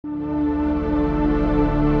History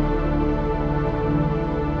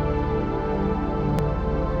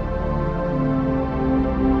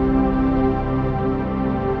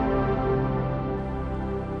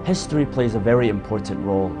plays a very important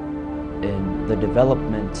role in the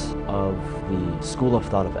development of the school of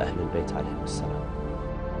thought of Ahlul Bayt alayhim as-salam.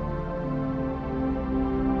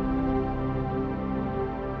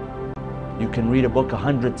 You can read a book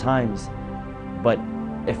 100 times, but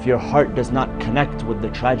if your heart does not connect with the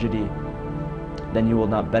tragedy, then you will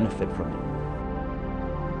not benefit from it.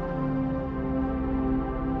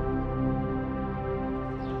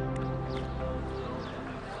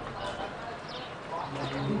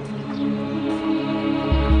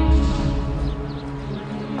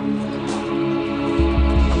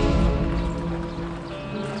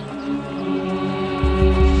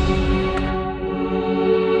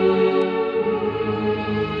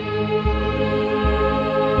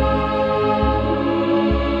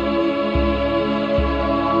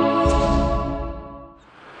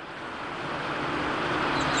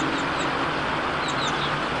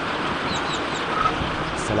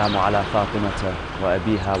 السلام على فاطمة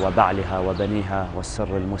وأبيها وبعلها وبنيها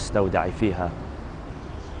والسر المستودع فيها.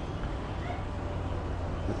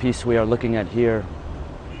 The piece we are looking at here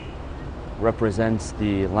represents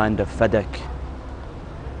the land of Fadak.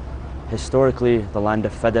 Historically, the land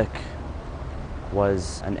of Fadak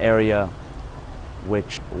was an area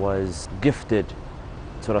which was gifted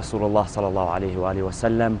to Rasulullah sallallahu alaihi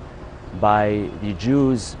wasallam by the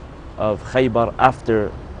Jews of Khaybar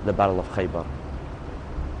after the Battle of Khaybar.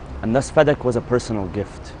 And thus Fadak was a personal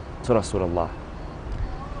gift to Rasulullah.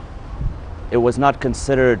 It was not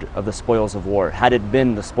considered of the spoils of war. Had it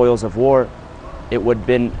been the spoils of war, it would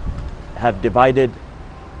have divided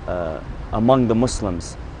among the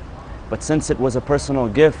Muslims. But since it was a personal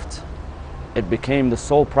gift, it became the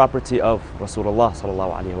sole property of Rasulullah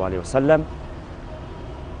sallallahu alaihi wasallam.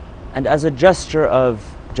 And as a gesture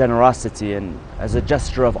of generosity and as a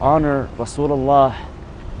gesture of honor, Rasulullah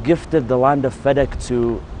gifted the land of Fadak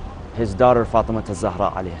to his daughter Fatima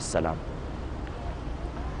al-Zahra alayhi salam.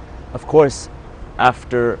 Of course,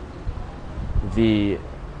 after the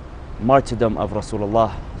martyrdom of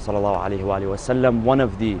Rasulullah sallallahu alaihi wasallam, one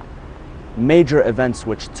of the major events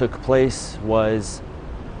which took place was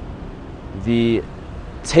the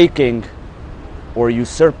taking or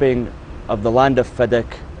usurping of the land of Fadak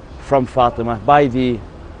from Fatima by the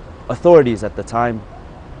authorities at the time.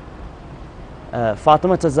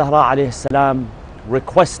 Fatima al-Zahra alayhi salam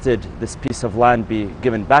requested this piece of land be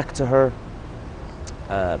given back to her,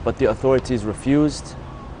 but the authorities refused.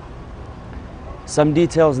 Some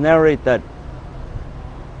details narrate that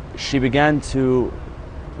she began to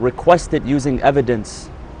request it using evidence.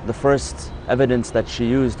 The first evidence that she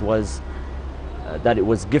used was that it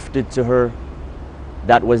was gifted to her.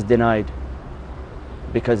 That was denied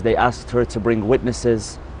because they asked her to bring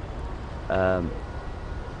witnesses, and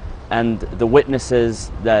the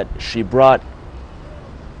witnesses that she brought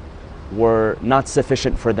were not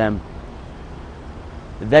sufficient for them.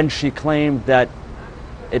 Then she claimed that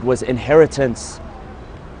it was inheritance.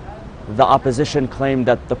 The opposition claimed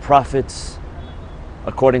that the prophets,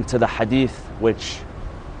 according to the hadith, which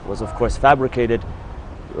was of course fabricated,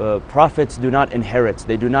 prophets do not inherit,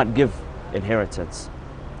 they do not give inheritance.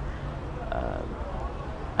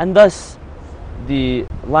 And thus the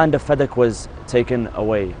land of Fadak was taken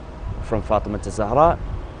away from Fatima al-Zahra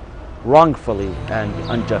wrongfully and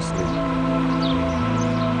unjustly.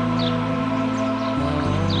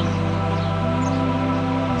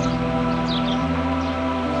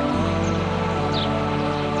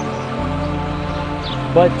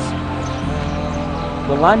 But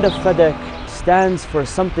the land of Fadak stands for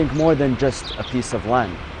something more than just a piece of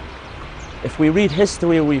land. If we read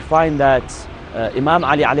history, we find that Imam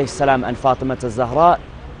Ali alayhi salam and Fatima al-Zahra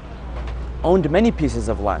owned many pieces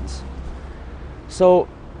of lands. So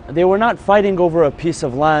they were not fighting over a piece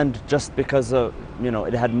of land just because it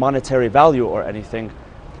had monetary value or anything.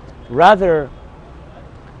 Rather,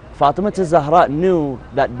 Fatima al-Zahra knew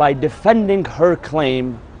that by defending her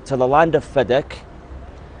claim to the land of Fadak,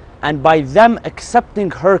 and by them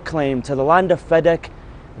accepting her claim to the land of Fadak,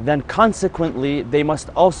 then consequently they must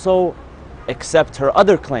also accept her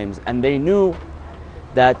other claims. And they knew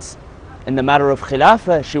that in the matter of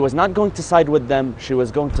Khilafah, she was not going to side with them, she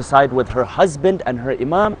was going to side with her husband and her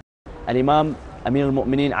Imam, and Imam Amir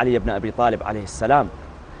al-Mu'mineen Ali ibn Abi Talib alayhi salam.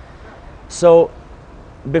 So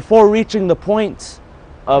before reaching the point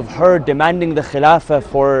of her demanding the Khilafah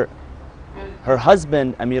for her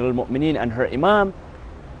husband Amir al-Mu'mineen and her Imam,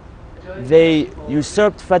 they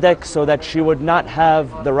usurped Fadak so that she would not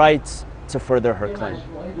have the right to further her claim.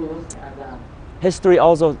 History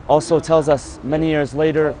also tells us many years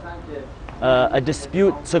later a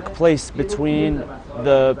dispute took place between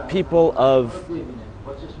the people of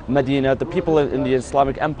Medina, the people in the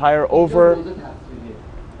Islamic Empire, over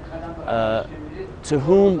to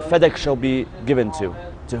whom Fadak shall be given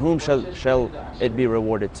to whom shall it be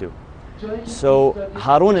rewarded to. So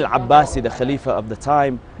Harun al-Abbasi, the Khalifa of the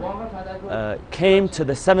time, came to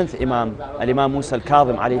the 7th Imam, Al-Imam Musa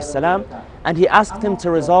al-Kadhim alayhi salam, and he asked him to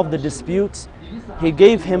resolve the dispute. He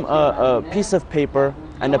gave him a piece of paper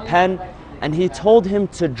and a pen, and he told him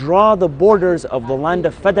to draw the borders of the land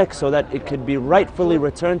of Fadak so that it could be rightfully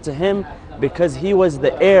returned to him, because he was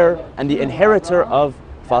the heir and the inheritor of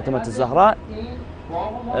Fatima al-Zahra.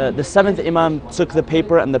 The 7th Imam took the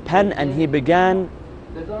paper and the pen, and he began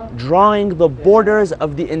drawing the borders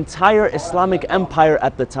of the entire Islamic Empire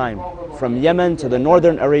at the time, from Yemen to the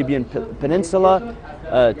northern Arabian Peninsula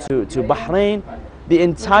to Bahrain, the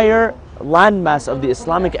entire landmass of the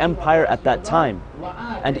Islamic Empire at that time,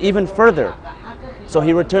 and even further. So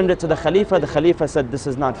he returned it to the Khalifa. The Khalifa said, "This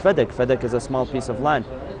is not Fadak. Fadak is a small piece of land."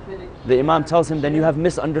 The Imam tells him, "Then you have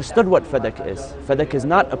misunderstood what Fadak is. Fadak is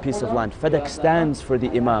not a piece of land. Fadak stands for the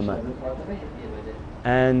Imamah."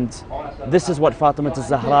 And this is what Fatima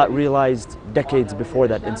al-Zahra realized decades before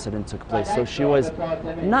that incident took place. So she was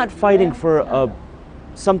not fighting for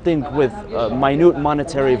something with minute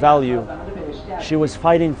monetary value. She was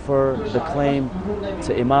fighting for the claim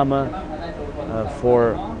to Imamah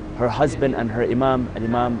for her husband and her Imam,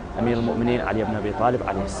 Al-Imam Amir al-Mu'mineen Ali ibn Abi Talib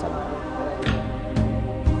alayhi salam.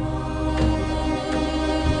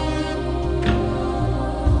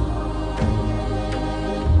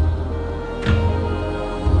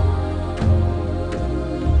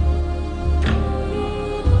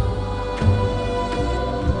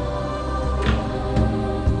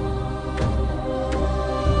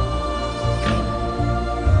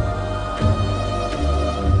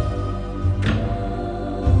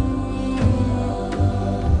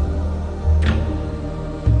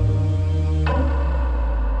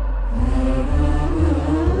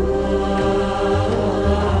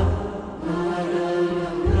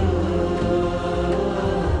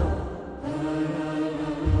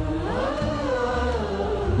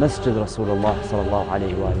 Masjid Rasulullah sallallahu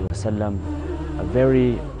alayhi wa sallam, a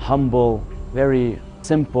very humble, very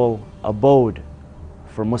simple abode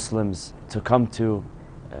for Muslims to come to.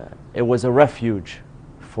 It was a refuge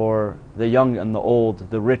for the young and the old,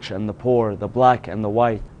 the rich and the poor, the black and the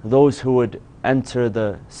white. Those who would enter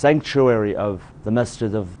the sanctuary of the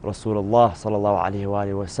Masjid of Rasulullah sallallahu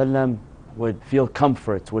alayhi wa sallam would feel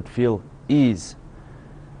comfort, would feel ease.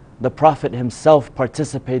 The Prophet himself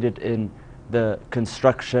participated in the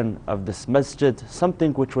construction of this masjid,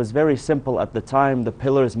 something which was very simple at the time, the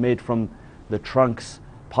pillars made from the trunks,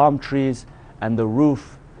 palm trees, and the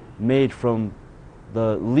roof made from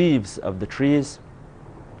the leaves of the trees.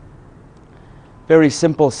 Very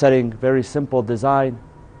simple setting, very simple design.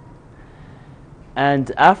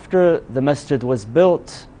 And after the masjid was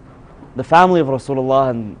built, the family of Rasulullah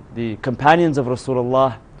and the companions of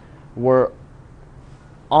Rasulullah were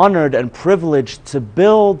honored and privileged to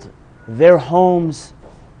build their homes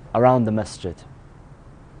around the masjid.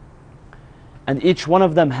 And each one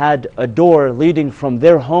of them had a door leading from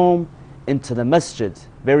their home into the masjid,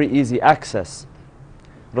 very easy access.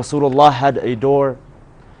 Rasulullah had a door,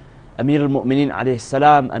 Amir al-Mu'mineen alayhi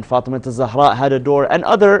salam and Fatima al-Zahra had a door, and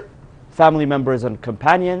other family members and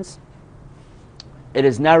companions. It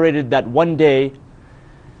is narrated that one day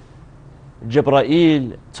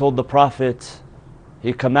Jibreel told the Prophet,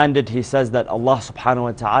 he says that Allah subhanahu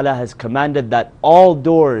wa ta'ala has commanded that all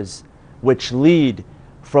doors which lead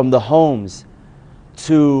from the homes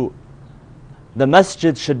to the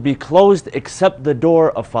masjid should be closed except the door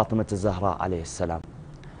of Fatima al-Zahra alayhi salam.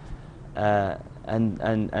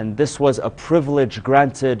 And this was a privilege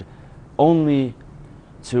granted only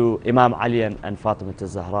to Imam Ali and Fatima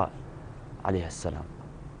al-Zahra alayhi salam.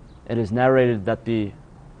 It is narrated that the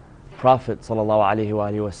Prophet sallallahu alayhi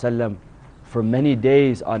wa sallam for many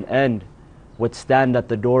days on end would stand at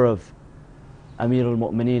the door of Amir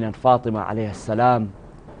al-Mu'mineen and Fatima alayhi salam,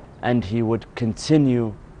 and he would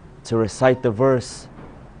continue to recite the verse,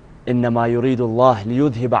 إِنَّمَا يُرِيدُ اللَّهِ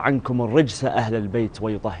لِيُذْهِبَ عَنْكُمُ الرِّجْسَ أَهْلَ الْبَيْتِ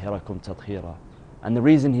وَيُطَهِّرَكُمْ تَطْهِيرًا. And the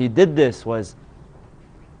reason he did this was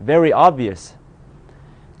very obvious.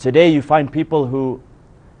 Today you find people who,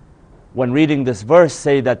 when reading this verse,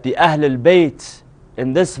 say that the Ahl al-Bayt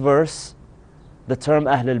in this verse, the term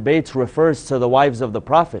Ahl al-Bayt refers to the wives of the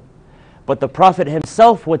Prophet. But the Prophet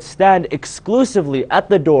himself would stand exclusively at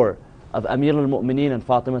the door of Amir al-Mu'mineen and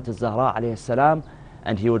Fatima al-Zahra alayhi salam,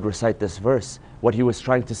 and he would recite this verse. What he was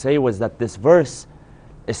trying to say was that this verse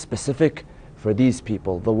is specific for these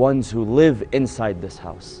people, the ones who live inside this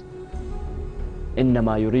house.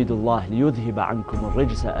 إنما يريد الله ليذهب عنكم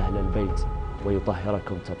الرجس أهل البيت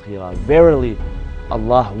ويطهركم تطهيرا. Verily,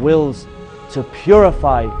 Allah wills to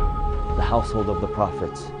purify the household of the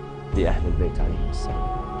Prophet, the Ahl al-Bayt alayhi salam.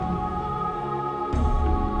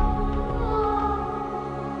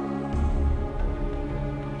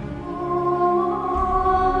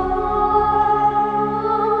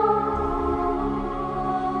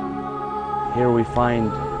 Here we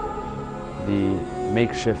find the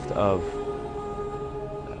makeshift of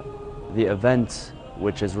the event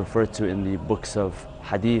which is referred to in the books of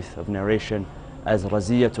hadith, of narration, as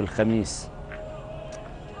Raziyatul Khamis.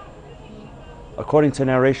 According to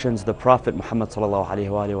narrations, the Prophet Muhammad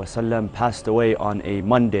ﷺ passed away on a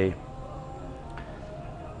Monday.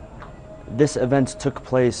 This event took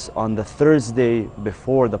place on the Thursday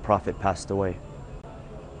before the Prophet passed away.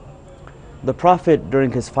 The Prophet,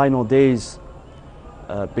 during his final days,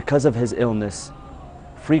 because of his illness,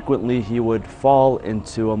 frequently he would fall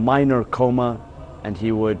into a minor coma, and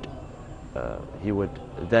he would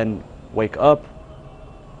then wake up.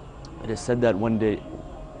 It is said that one day,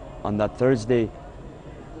 on that Thursday,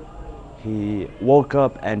 he woke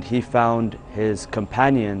up and he found his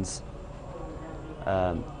companions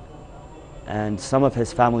and some of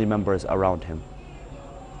his family members around him.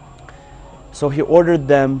 So he ordered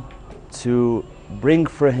them to bring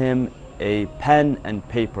for him a pen and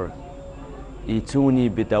paper.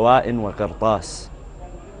 Ituni bidawa'in wa qirtas.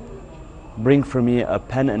 Bring for me a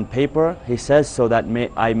pen and paper, he says, so that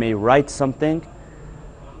I may write something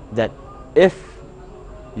that if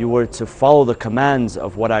you were to follow the commands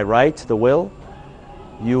of what I write, the will,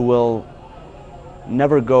 you will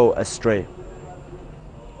never go astray.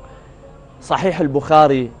 Sahih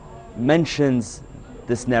al-Bukhari mentions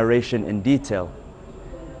this narration in detail.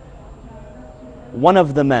 One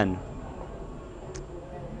of the men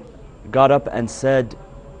got up and said,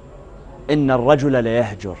 Inna al-rajula la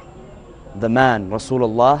yahjur. The man,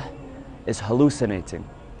 Rasulullah, is hallucinating.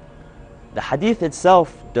 The hadith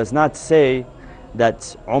itself does not say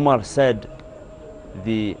that Umar said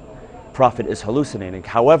the Prophet is hallucinating.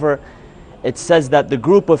 However, it says that the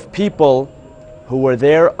group of people who were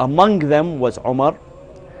there, among them was Umar,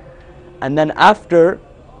 and then after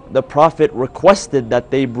the Prophet requested that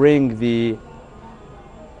they bring the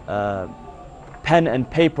pen and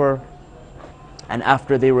paper, and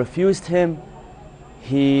after they refused him,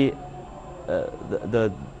 the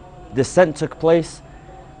descent took place.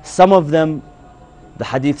 Some of them, the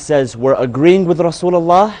hadith says, were agreeing with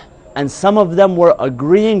Rasulullah, and some of them were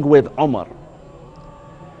agreeing with Umar,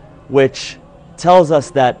 which tells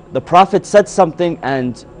us that the Prophet said something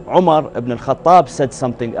and Umar ibn al-Khattab said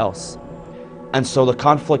something else. And so the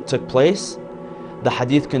conflict took place. The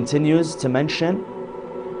hadith continues to mention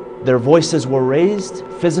their voices were raised,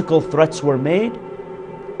 physical threats were made.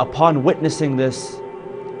 Upon witnessing this,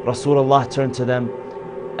 Rasulullah turned to them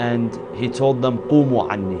and he told them, Qumu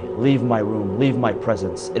anni, leave my room, leave my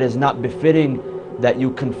presence. It is not befitting that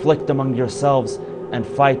you conflict among yourselves and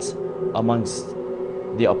fight amongst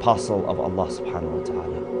the apostle of Allah subhanahu wa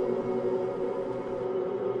ta'ala.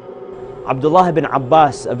 Abdullah ibn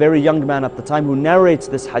Abbas, a very young man at the time who narrates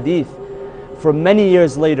this hadith, for many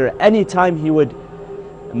years later, anytime he would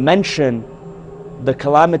mention the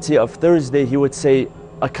calamity of Thursday, he would say,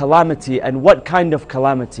 a calamity, and what kind of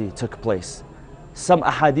calamity took place? Some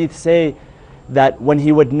ahadith say that when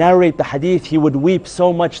he would narrate the hadith, he would weep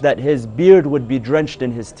so much that his beard would be drenched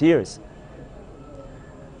in his tears.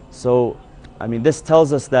 So, I mean, this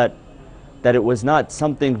tells us that it was not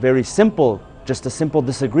something very simple, just a simple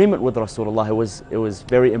disagreement with Rasulullah. It was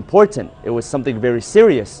very important. It was something very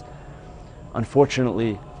serious.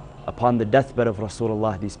 Unfortunately, upon the deathbed of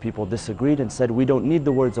Rasulullah, these people disagreed and said, we don't need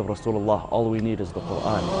the words of Rasulullah, all we need is the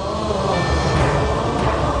Quran.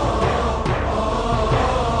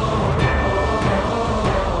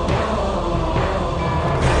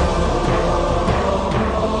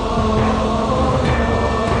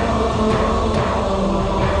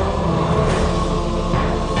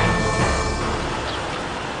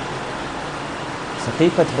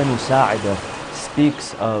 Saqifat Banu Sa'ida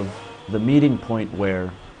speaks of the meeting point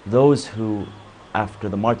where those who, after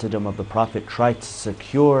the martyrdom of the Prophet, tried to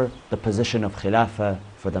secure the position of Khilafah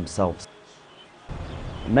for themselves.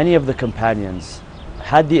 Many of the companions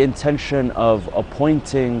had the intention of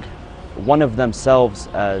appointing one of themselves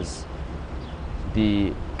as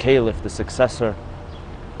the caliph, the successor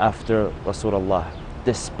after Rasulullah,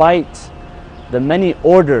 despite the many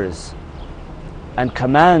orders and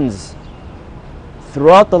commands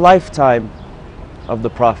throughout the lifetime of the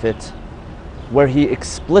Prophet, where he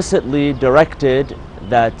explicitly directed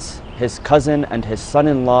that his cousin and his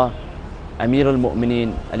son-in-law, Amir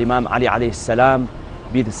al-Mu'mineen, al-Imam Ali alayhi salam,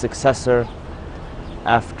 be the successor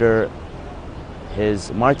after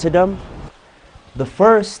his martyrdom. The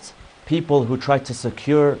first people who tried to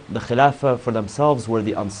secure the Khilafah for themselves were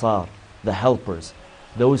the Ansar, the helpers,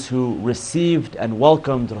 those who received and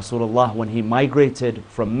welcomed Rasulullah when he migrated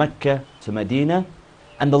from Mecca to Medina.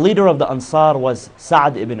 And the leader of the Ansar was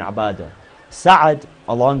Sa'ad ibn Ubadah. Sa'ad,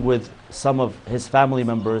 along with some of his family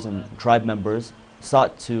members and tribe members,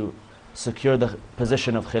 sought to secure the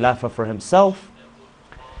position of Khilafah for himself.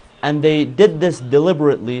 And they did this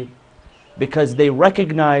deliberately because they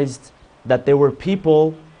recognized that there were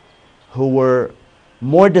people who were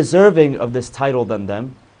more deserving of this title than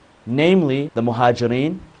them, namely the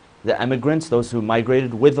Muhajirin, the emigrants, those who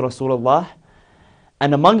migrated with Rasulullah.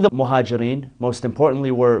 And among the Muhajirin, most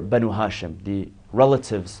importantly, were Bani Hashem, the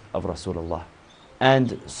relatives of Rasulullah.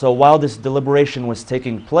 And so while this deliberation was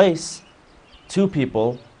taking place, two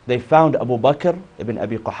people, they found Abu Bakr ibn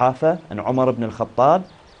Abi Quhafa and Umar ibn al-Khattab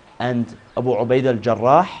and Abu Ubaid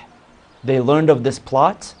al-Jarrah. They learned of this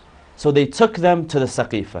plot, so they took them to the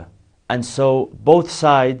Saqifa. And so both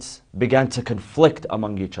sides began to conflict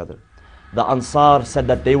among each other. The Ansar said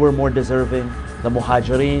that they were more deserving. The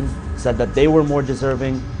Muhajirin said that they were more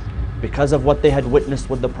deserving because of what they had witnessed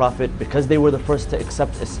with the Prophet, because they were the first to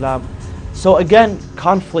accept Islam. So again,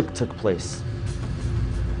 conflict took place.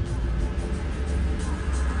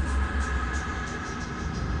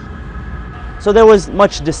 So there was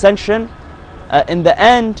much dissension. In the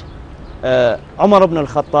end, Umar ibn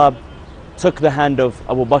al-Khattab took the hand of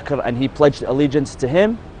Abu Bakr and he pledged allegiance to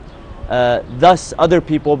him. Thus, other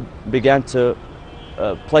people began to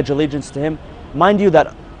pledge allegiance to him. Mind you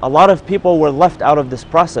that a lot of people were left out of this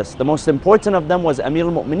process. The most important of them was Amir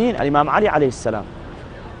al-Mu'mineen, al-Imam Ali alayhi salam.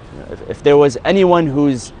 If there was anyone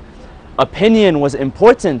whose opinion was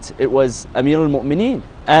important, it was Amir al-Mu'mineen.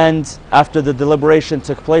 And after the deliberation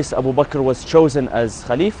took place, Abu Bakr was chosen as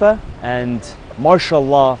Khalifa, and martial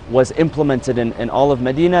law was implemented in all of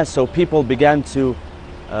Medina, so people began to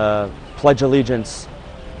pledge allegiance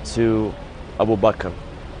to Abu Bakr.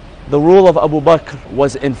 The rule of Abu Bakr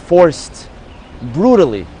was enforced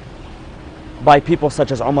brutally by people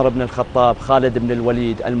such as Umar ibn al-Khattab, Khalid ibn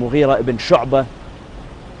al-Walid, al-Mughira ibn Shu'bah.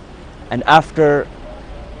 And after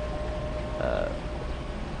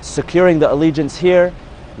securing the allegiance here,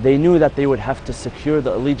 they knew that they would have to secure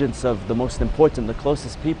the allegiance of the most important, the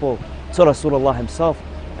closest people to Rasulullah himself,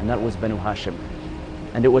 and that was Bani Hashem.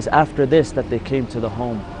 And it was after this that they came to the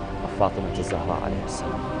home of Fatima al-Zahra alayhi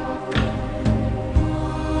salam.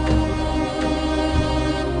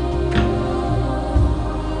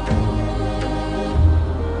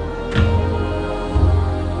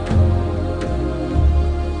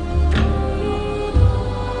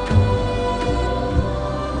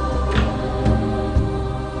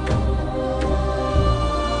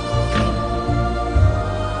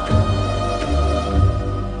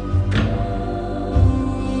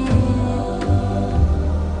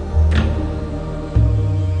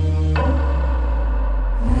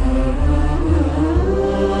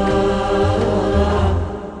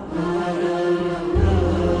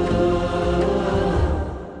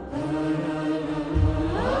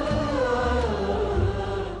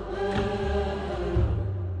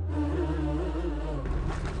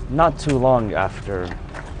 Not too long after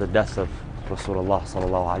the death of Rasulullah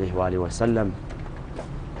sallallahu alaihi wasallam,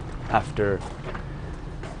 after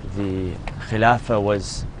the Khilafah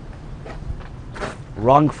was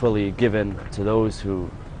wrongfully given to those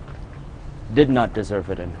who did not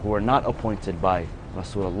deserve it and who were not appointed by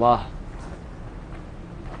Rasulullah,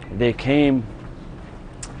 they came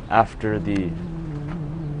after the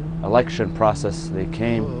election process, they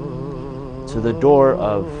came to the door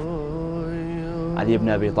of Ali ibn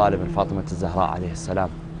Abi Talib and Fatima al-Zahra alayhi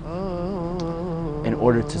salam in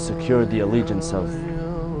order to secure the allegiance of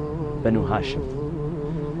Banu Hashem.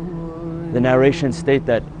 The narrations state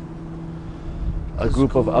that a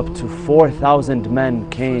group of up to 4,000 men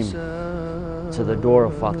came to the door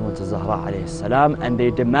of Fatima al-Zahra alayhi salam, and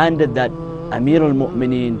they demanded that Amir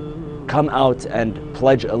al-Mu'mineen come out and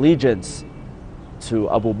pledge allegiance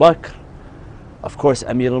to Abu Bakr. Of course,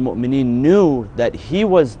 Amir al-Mu'mineen knew that he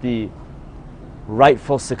was the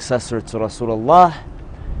rightful successor to Rasulullah.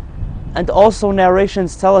 And also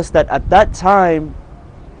narrations tell us that at that time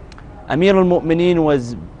Amir al-Mu'mineen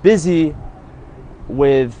was busy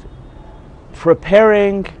with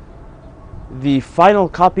preparing the final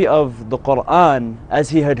copy of the Quran as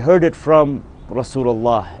he had heard it from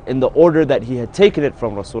Rasulullah, in the order that he had taken it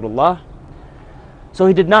from Rasulullah. So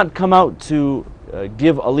he did not come out to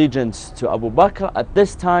give allegiance to Abu Bakr. At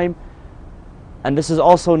this time, and this is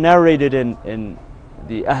also narrated in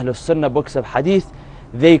the Ahlul Sunnah books of Hadith,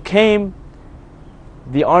 they came,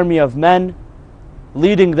 the army of men,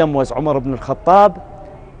 leading them was Umar ibn al-Khattab,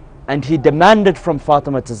 and he demanded from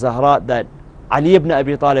Fatima al-Zahra that Ali ibn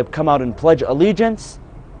Abi Talib come out and pledge allegiance,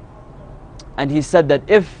 and he said that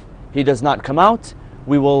if he does not come out,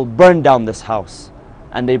 we will burn down this house.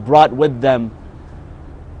 And they brought with them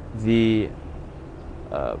the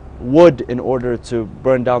wood in order to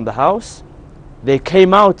burn down the house. They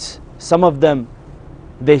came out, some of them,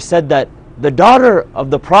 they said that the daughter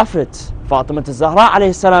of the Prophet, Fatima al-Zahra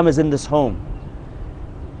alayhi salam, is in this home.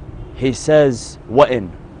 He says, وَإِن,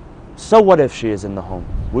 so what if she is in the home?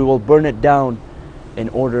 We will burn it down in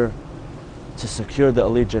order to secure the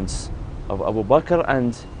allegiance of Abu Bakr.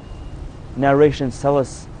 And narrations tell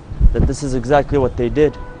us that this is exactly what they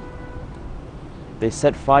did. They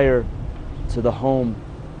set fire to the home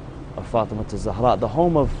of Fatima al-Zahra, the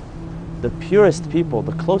home of the purest people,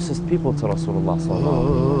 the closest people to Rasulullah sallallahu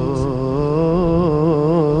alaihi wasallam.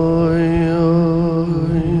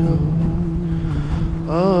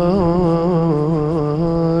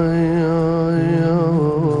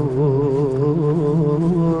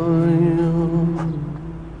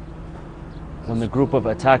 When the group of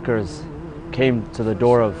attackers came to the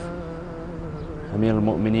door of Amir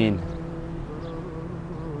al-Mu'mineen,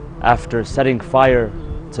 after setting fire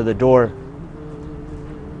to the door,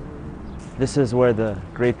 this is where the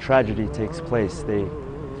great tragedy takes place. They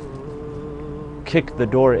kicked the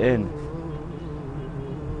door in.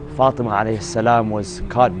 Fatima alayhi salam was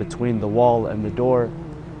caught between the wall and the door,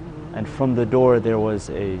 and from the door there was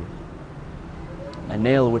a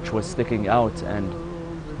nail which was sticking out, and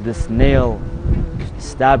this nail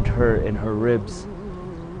stabbed her in her ribs,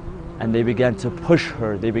 and they began to push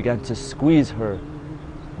her, they began to squeeze her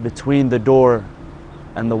between the door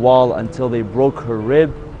and the wall until they broke her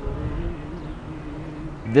rib.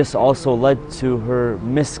 This also led to her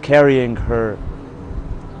miscarrying her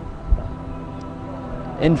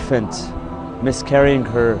infant, miscarrying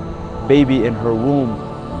her baby in her womb,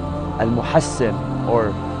 al-Muhassin or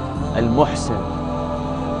al-Muhsin.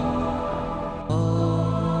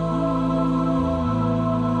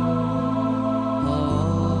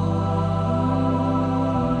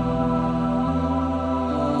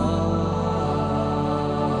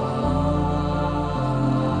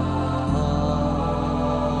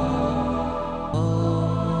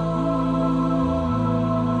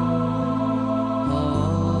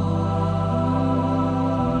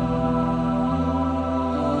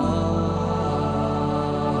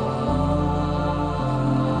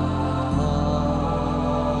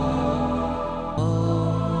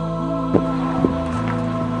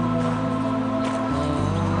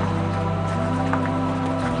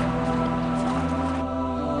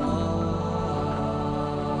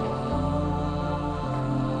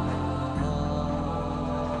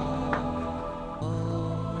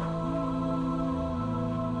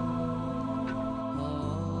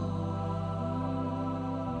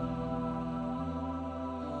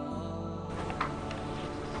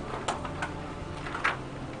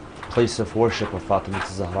 Place of worship of Fatima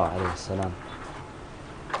al-Zahra alayhi salam.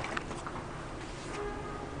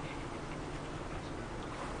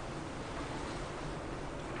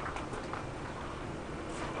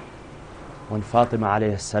 When Fatima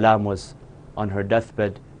alayhi salam was on her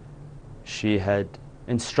deathbed, she had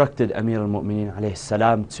instructed Amir al-Mu'mineen alayhi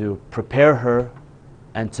salam to prepare her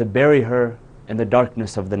and to bury her in the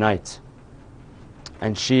darkness of the night.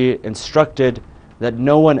 And she instructed that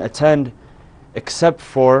no one attend except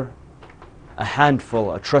for a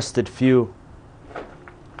handful, a trusted few.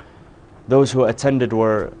 Those who attended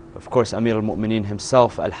were, of course, Amir al-Mu'mineen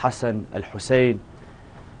himself, Al-Hassan, Al-Hussein,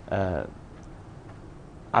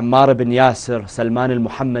 Ammar ibn Yasir, Salman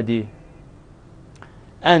al-Muhammadi,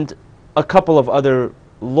 and a couple of other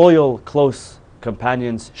loyal, close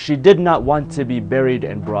companions. She did not want to be buried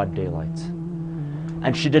in broad daylight,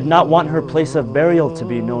 and she did not want her place of burial to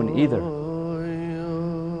be known either.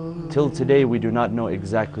 Till today, we do not know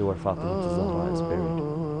exactly where Fatima al-Zahra is buried.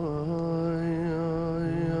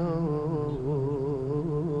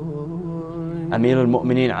 Amir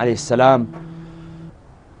al-Mu'mineen alayhi salam,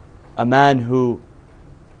 a man who,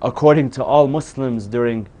 according to all Muslims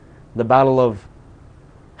during the battle of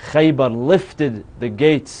Khaybar, lifted the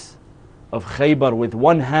gates of Khaybar with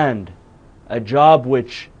one hand, a job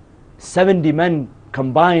which 70 men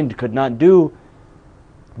combined could not do,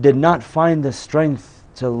 did not find the strength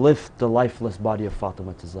to lift the lifeless body of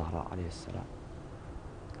Fatima al-Zahra alayhi salam.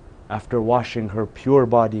 After washing her pure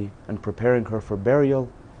body and preparing her for burial,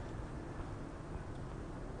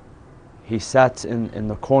 he sat in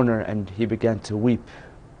the corner and he began to weep.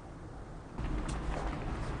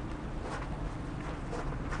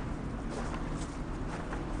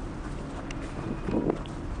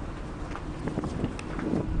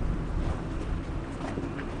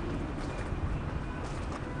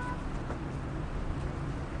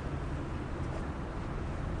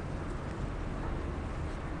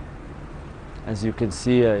 As you can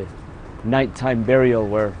see, a nighttime burial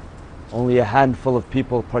where only a handful of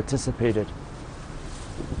people participated.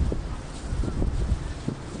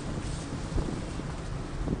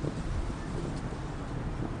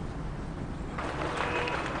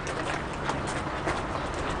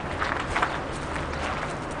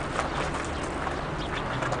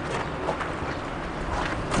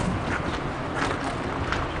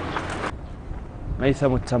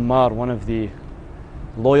 Maytham al-Tammar, one of the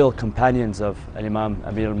loyal companions of Imam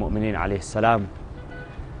Amir al-Mu'mineen alayhi salam,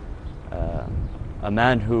 a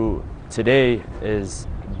man who today is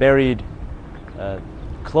buried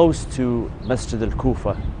close to Masjid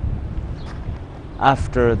al-Kufa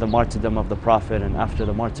after the martyrdom of the Prophet and after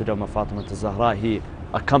the martyrdom of Fatima al-Zahra. He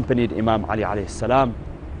accompanied Imam Ali alayhi salam,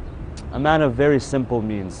 a man of very simple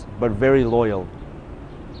means but very loyal.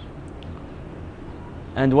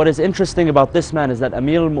 And what is interesting about this man is that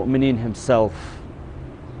Amir al-Mu'mineen himself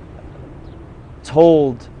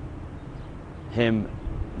told him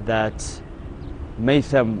that,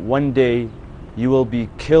 Maytham, one day you will be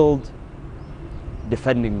killed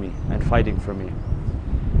defending me and fighting for me.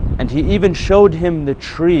 And he even showed him the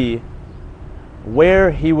tree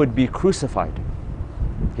where he would be crucified.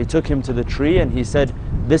 He took him to the tree and he said,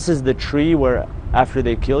 this is the tree where after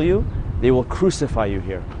they kill you, they will crucify you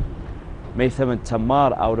here. Maytham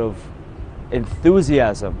al-Tammar, out of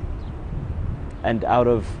enthusiasm and out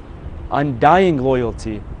of undying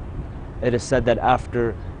loyalty, it is said that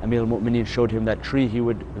after Amir al-Mu'mineen showed him that tree, he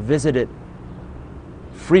would visit it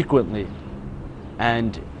frequently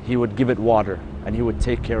and he would give it water and he would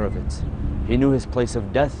take care of it. He knew his place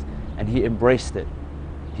of death and he embraced it.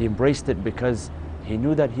 He embraced it because he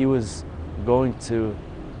knew that he was going to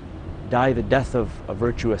die the death of a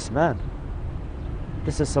virtuous man.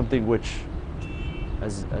 This is something which,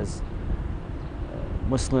 as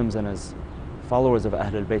Muslims and as followers of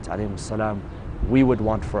Ahlul Bayt alayhim salam, we would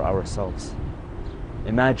want for ourselves.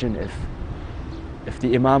 Imagine if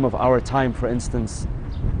the Imam of our time, for instance,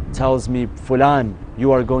 tells me, Fulan,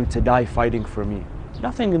 you are going to die fighting for me.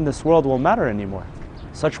 Nothing in this world will matter anymore.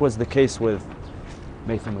 Such was the case with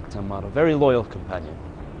Maytham al-Tammar, a very loyal companion.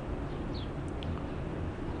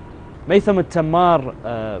 Maytham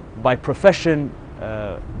al-Tammar, by profession,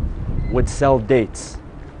 would sell dates.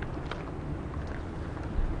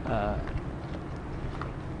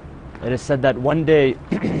 It is said that one day,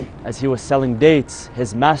 as he was selling dates,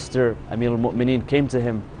 his master, Amir al-Mu'mineen, came to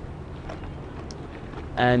him.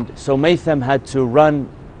 And so Maytham had to run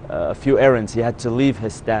a few errands. He had to leave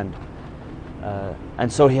his stand.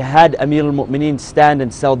 And so he had Amir al-Mu'mineen stand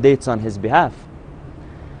and sell dates on his behalf.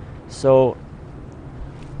 So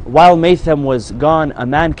while Maytham was gone, a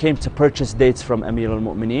man came to purchase dates from Amir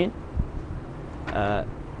al-Mu'mineen.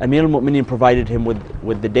 Amir al-Mu'mineen provided him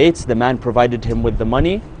with the dates. The man provided him with the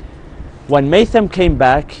money. When Maytham came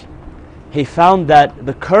back, he found that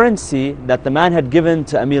the currency that the man had given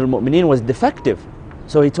to Amir al-Mu'mineen was defective.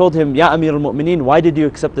 So he told him, Ya Amir al-Mu'mineen, why did you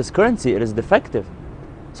accept this currency? It is defective.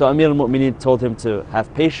 So Amir al-Mu'mineen told him to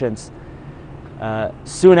have patience.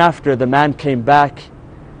 Soon after, the man came back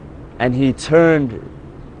and he turned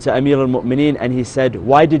to Amir al-Mu'mineen and he said,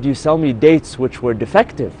 why did you sell me dates which were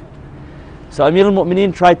defective? So Amir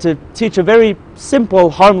al-Mu'mineen tried to teach a very simple,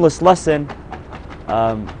 harmless lesson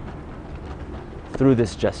through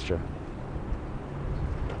this gesture.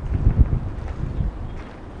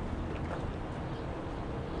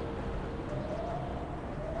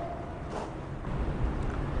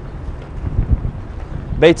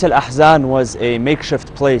 Bayt al-Ahzan was a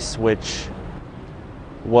makeshift place which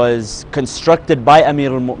was constructed by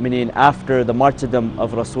Amir al-Mu'mineen after the martyrdom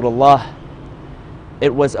of Rasulullah.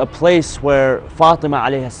 It was a place where Fatima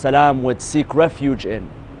alayhi salam would seek refuge in.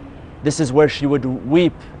 This is where she would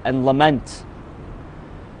weep and lament.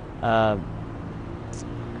 The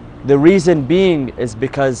reason being is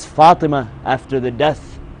because Fatima, after the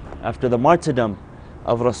death, after the martyrdom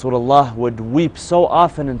of Rasulullah, would weep so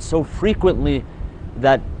often and so frequently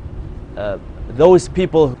that those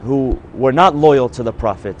people who were not loyal to the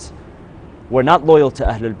Prophet, were not loyal to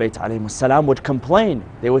Ahlul Bayt alayhim salam, would complain.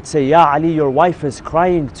 They would say, Ya Ali, your wife is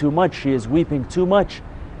crying too much, she is weeping too much.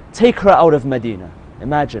 Take her out of Medina.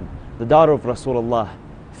 Imagine, the daughter of Rasulullah,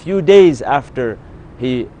 few days after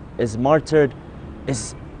he is martyred,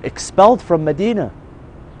 is expelled from Medina.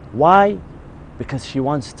 Why? Because she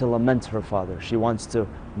wants to lament her father. She wants to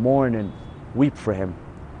mourn and weep for him.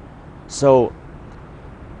 So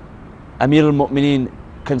Amir al-Mu'mineen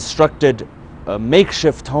constructed a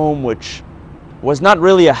makeshift home which was not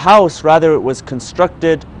really a house, rather it was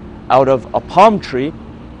constructed out of a palm tree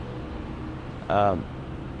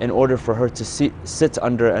in order for her to sit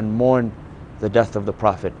under and mourn the death of the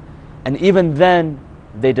Prophet. And even then,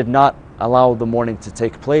 they did not allow the mourning to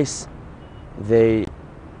take place. They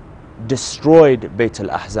destroyed Bayt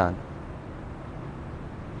al-Ahzan.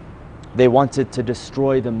 They wanted to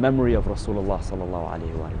destroy the memory of Rasulullah sallallahu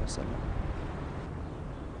alayhi wa sallam.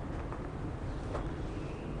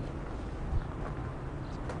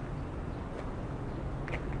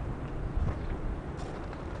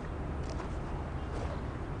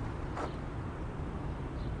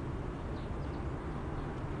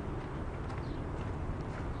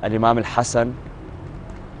 Al-Imam al-Hasan,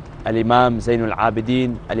 Al-Imam Zayn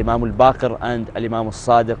al-Abidin, Al-Imam al-Baqir and Al-Imam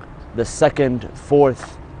al-Sadiq, the second,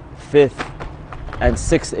 fourth, fifth and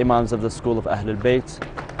sixth Imams of the school of Ahl al-Bayt,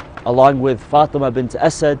 along with Fatima bint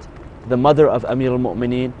Asad, the mother of Amir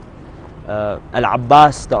al-Mu'mineen,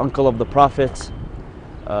 Al-Abbas, the uncle of the Prophet,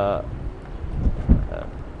 the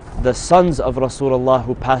sons of Rasulullah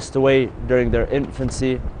who passed away during their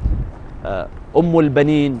infancy,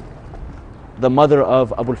 al-Baneen, the mother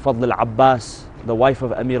of Abu al-Fadl al-Abbas, the wife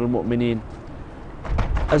of Amir al-Mu'mineen,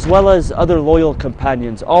 as well as other loyal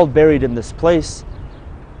companions, all buried in this place.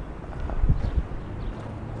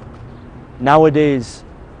 Nowadays,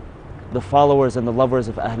 the followers and the lovers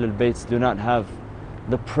of Ahl al-Bayt do not have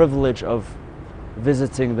the privilege of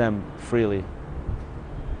visiting them freely.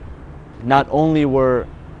 Not only were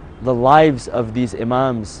the lives of these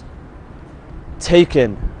Imams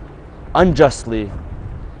taken unjustly,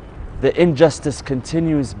 the injustice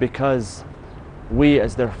continues because we,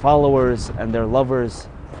 as their followers and their lovers,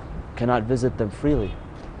 cannot visit them freely.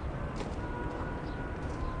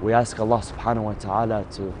 We ask Allah subhanahu wa ta'ala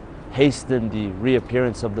to hasten the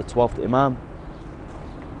reappearance of the 12th Imam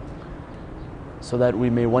so that we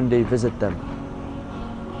may one day visit them.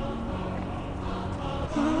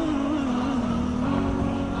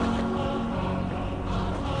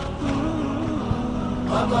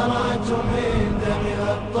 قطرات من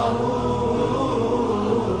دمها الطهور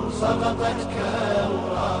سقطت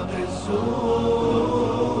كأوراق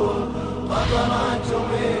الزهور قطرات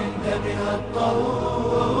من دمها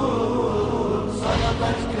الطهور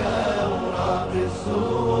سقطت كأوراق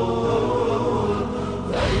الزهور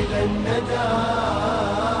فإذا الندى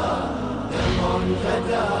دمع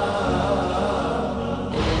غدا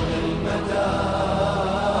طول المدى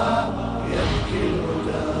يبكي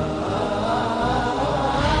الهدى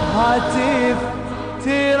هاتف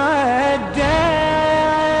تردد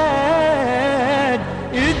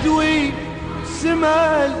يدوي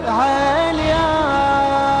سما العالية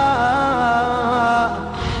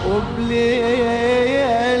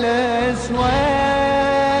وبليل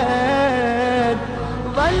اسود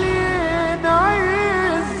ظل ينعي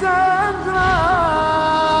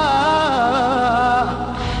الزهراء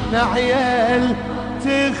نحيل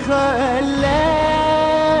تخلد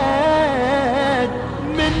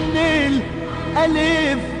من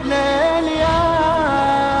الألف للياء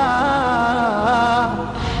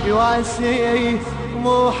يواسي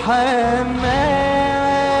محمد